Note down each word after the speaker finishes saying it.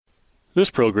This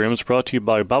program is brought to you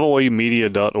by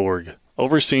BibleWayMedia.org,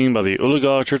 overseen by the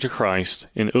Oologah Church of Christ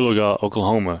in Oologah,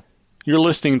 Oklahoma. You're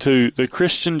listening to The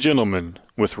Christian Gentleman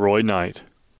with Roy Knight.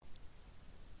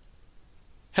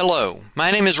 Hello,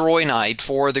 my name is Roy Knight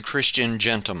for The Christian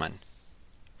Gentleman.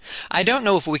 I don't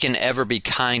know if we can ever be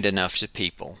kind enough to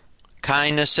people.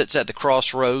 Kindness sits at the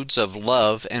crossroads of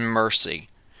love and mercy.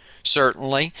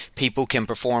 Certainly, people can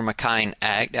perform a kind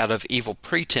act out of evil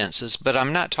pretenses, but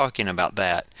I'm not talking about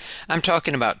that. I'm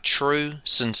talking about true,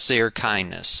 sincere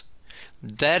kindness.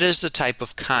 That is the type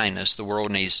of kindness the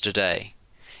world needs today.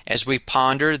 As we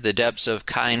ponder the depths of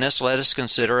kindness, let us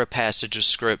consider a passage of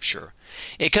Scripture.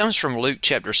 It comes from Luke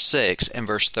chapter 6 and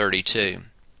verse 32.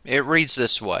 It reads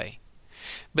this way,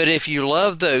 "But if you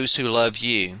love those who love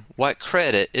you, what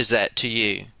credit is that to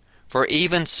you? For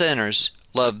even sinners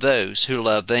love those who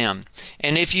love them.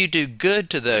 And if you do good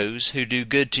to those who do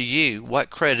good to you, what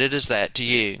credit is that to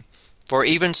you? For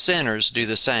even sinners do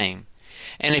the same.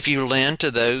 And if you lend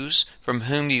to those from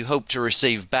whom you hope to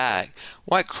receive back,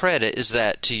 what credit is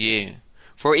that to you?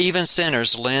 For even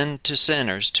sinners lend to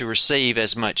sinners to receive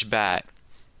as much back.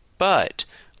 But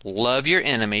love your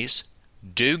enemies,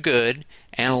 do good,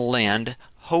 and lend,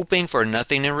 hoping for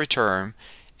nothing in return,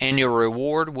 and your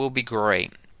reward will be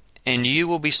great. And you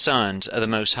will be sons of the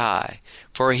Most High,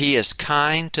 for He is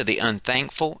kind to the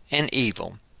unthankful and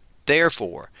evil.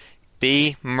 Therefore,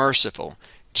 be merciful,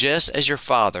 just as your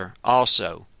Father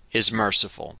also is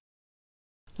merciful."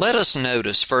 Let us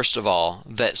notice, first of all,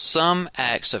 that some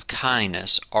acts of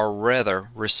kindness are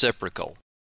rather reciprocal.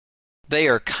 They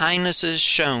are kindnesses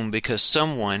shown because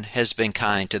someone has been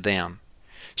kind to them.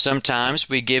 Sometimes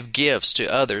we give gifts to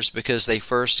others because they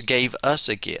first gave us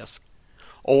a gift.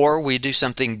 Or we do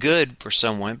something good for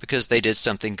someone because they did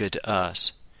something good to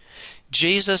us.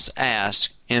 Jesus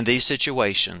asks in these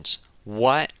situations,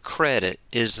 what credit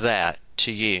is that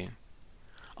to you?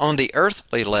 On the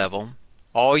earthly level,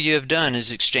 all you have done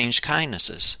is exchange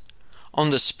kindnesses.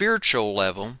 On the spiritual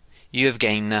level, you have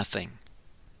gained nothing.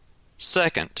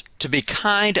 Second, to be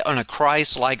kind on a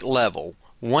Christ-like level,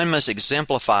 one must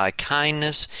exemplify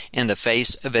kindness in the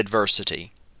face of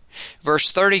adversity.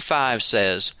 Verse 35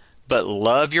 says, "But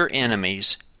love your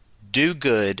enemies, do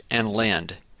good, and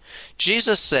lend."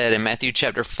 Jesus said in Matthew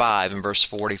chapter 5 and verse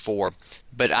 44,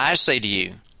 "But I say to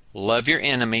you, love your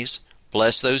enemies,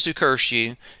 bless those who curse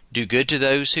you, do good to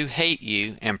those who hate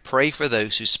you, and pray for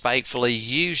those who spitefully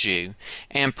use you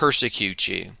and persecute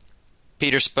you."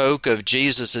 Peter spoke of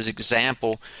Jesus'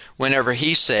 example whenever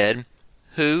he said,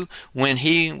 "Who, when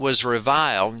he was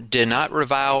reviled, did not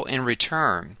revile in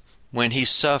return. When he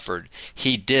suffered,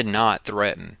 he did not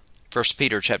threaten." 1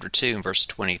 Peter chapter 2 and verse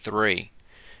 23.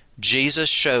 Jesus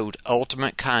showed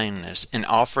ultimate kindness in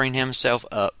offering himself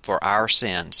up for our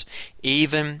sins,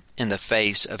 even in the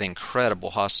face of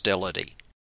incredible hostility.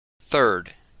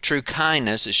 Third, true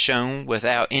kindness is shown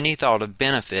without any thought of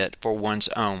benefit for one's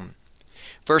own.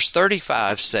 Verse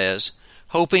 35 says,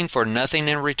 "Hoping for nothing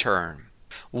in return."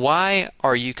 Why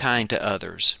are you kind to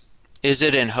others? Is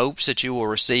it in hopes that you will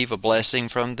receive a blessing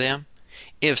from them?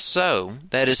 If so,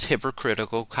 that is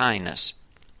hypocritical kindness.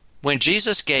 When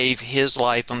Jesus gave his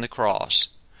life on the cross,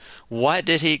 what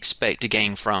did he expect to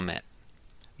gain from it?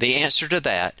 The answer to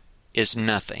that is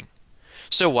nothing.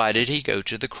 So why did he go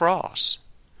to the cross?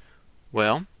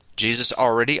 Well, Jesus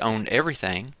already owned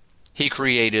everything. He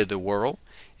created the world,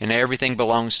 and everything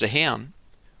belongs to him.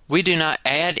 We do not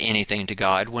add anything to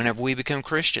God whenever we become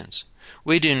Christians.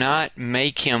 We do not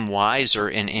make him wiser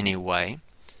in any way.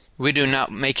 We do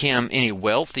not make him any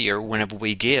wealthier whenever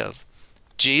we give.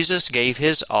 Jesus gave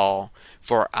his all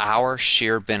for our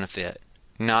sheer benefit,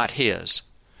 not his.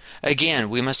 Again,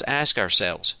 we must ask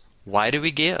ourselves, why do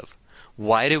we give?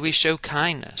 Why do we show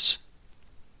kindness?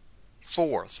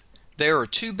 Fourth, there are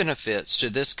two benefits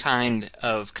to this kind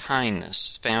of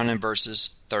kindness found in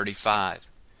verses 35.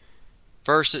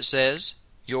 First it says,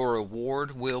 "Your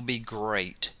reward will be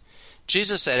great."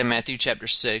 Jesus said in Matthew chapter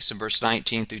 6 and verse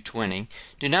 19 through 20,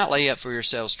 "Do not lay up for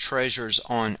yourselves treasures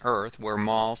on earth where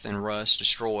moth and rust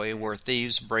destroy, where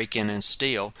thieves break in and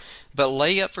steal, but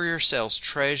lay up for yourselves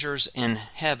treasures in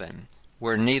heaven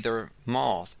where neither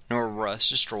moth nor rust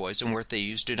destroys and where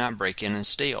thieves do not break in and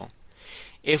steal."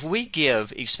 If we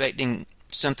give expecting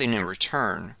something in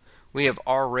return, we have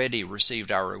already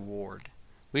received our reward.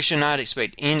 We should not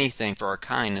expect anything for our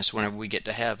kindness whenever we get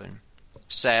to heaven.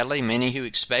 Sadly, many who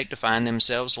expect to find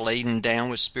themselves laden down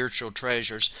with spiritual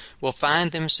treasures will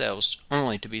find themselves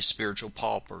only to be spiritual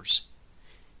paupers.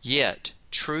 Yet,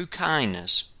 true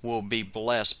kindness will be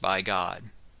blessed by God.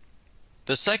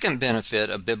 The second benefit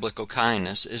of biblical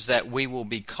kindness is that we will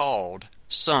be called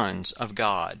sons of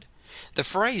God. The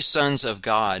phrase sons of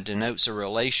God denotes a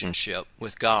relationship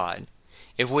with God.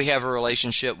 If we have a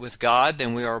relationship with God,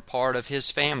 then we are a part of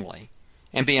His family.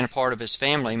 And being a part of His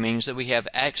family means that we have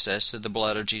access to the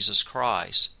blood of Jesus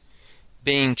Christ.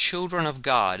 Being children of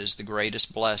God is the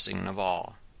greatest blessing of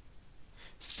all.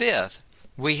 Fifth,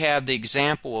 we have the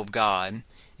example of God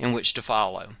in which to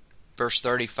follow. Verse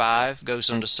 35 goes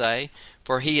on to say,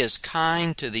 "For He is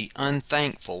kind to the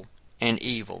unthankful and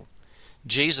evil."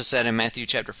 Jesus said in Matthew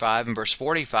chapter 5 and verse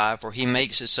 45, "For He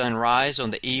makes His sun rise on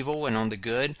the evil and on the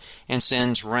good, and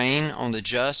sends rain on the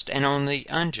just and on the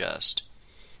unjust."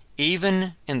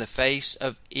 Even in the face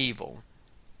of evil,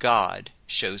 God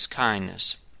shows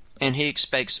kindness, and He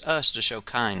expects us to show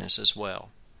kindness as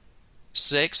well.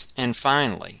 Sixth and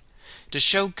finally, to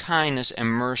show kindness and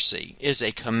mercy is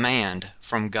a command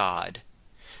from God.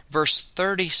 Verse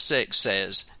 36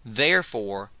 says,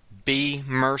 "Therefore be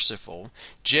merciful,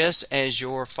 just as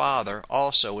your Father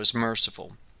also is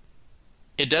merciful."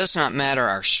 It does not matter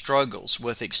our struggles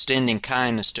with extending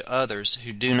kindness to others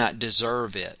who do not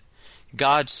deserve it.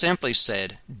 God simply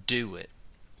said, do it.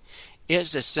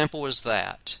 It's as simple as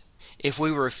that. If we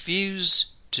refuse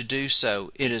to do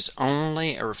so, it is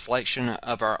only a reflection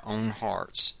of our own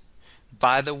hearts.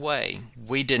 By the way,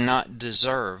 we did not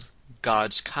deserve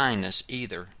God's kindness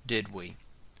either, did we?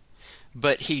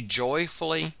 But He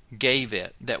joyfully gave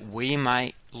it that we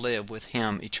might live with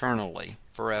Him eternally,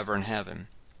 forever in heaven.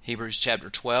 Hebrews chapter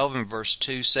 12 and verse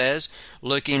 2 says,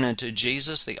 "Looking unto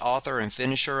Jesus, the author and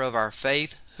finisher of our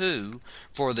faith, who,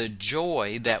 for the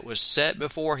joy that was set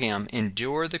before Him,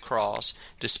 endured the cross,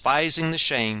 despising the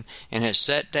shame, and has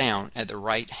sat down at the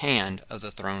right hand of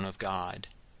the throne of God."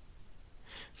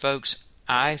 Folks,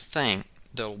 I thank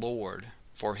the Lord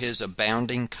for His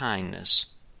abounding kindness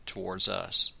towards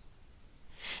us.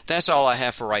 That's all I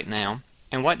have for right now.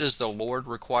 And what does the Lord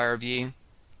require of you?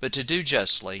 But to do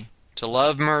justly, to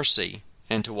love mercy,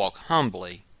 and to walk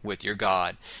humbly with your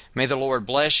God. May the Lord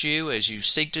bless you as you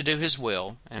seek to do His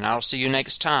will, and I'll see you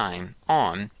next time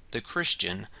on The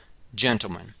Christian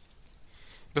Gentleman.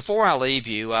 Before I leave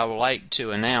you, I would like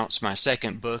to announce my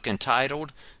second book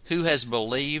entitled, "Who Has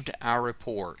Believed Our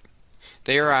Report?"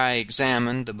 There I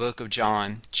examine the book of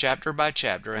John, chapter by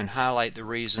chapter, and highlight the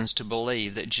reasons to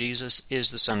believe that Jesus is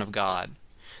the Son of God.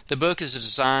 The book is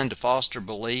designed to foster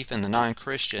belief in the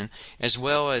non-Christian, as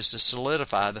well as to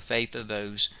solidify the faith of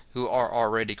those who are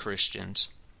already Christians.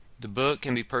 The book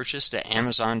can be purchased at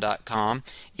Amazon.com,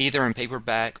 either in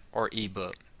paperback or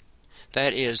ebook.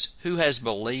 That is, Who Has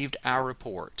Believed Our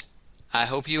Report? I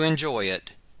hope you enjoy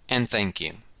it, and thank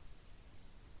you.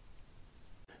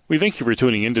 We thank you for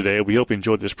tuning in today. We hope you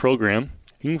enjoyed this program.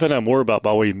 You can find out more about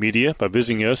Byway Media by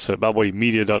visiting us at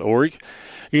bywaymedia.org.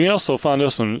 You can also find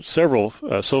us on several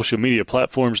social media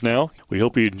platforms now. We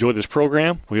hope you enjoyed this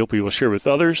program. We hope you will share with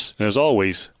others. And as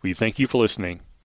always, we thank you for listening.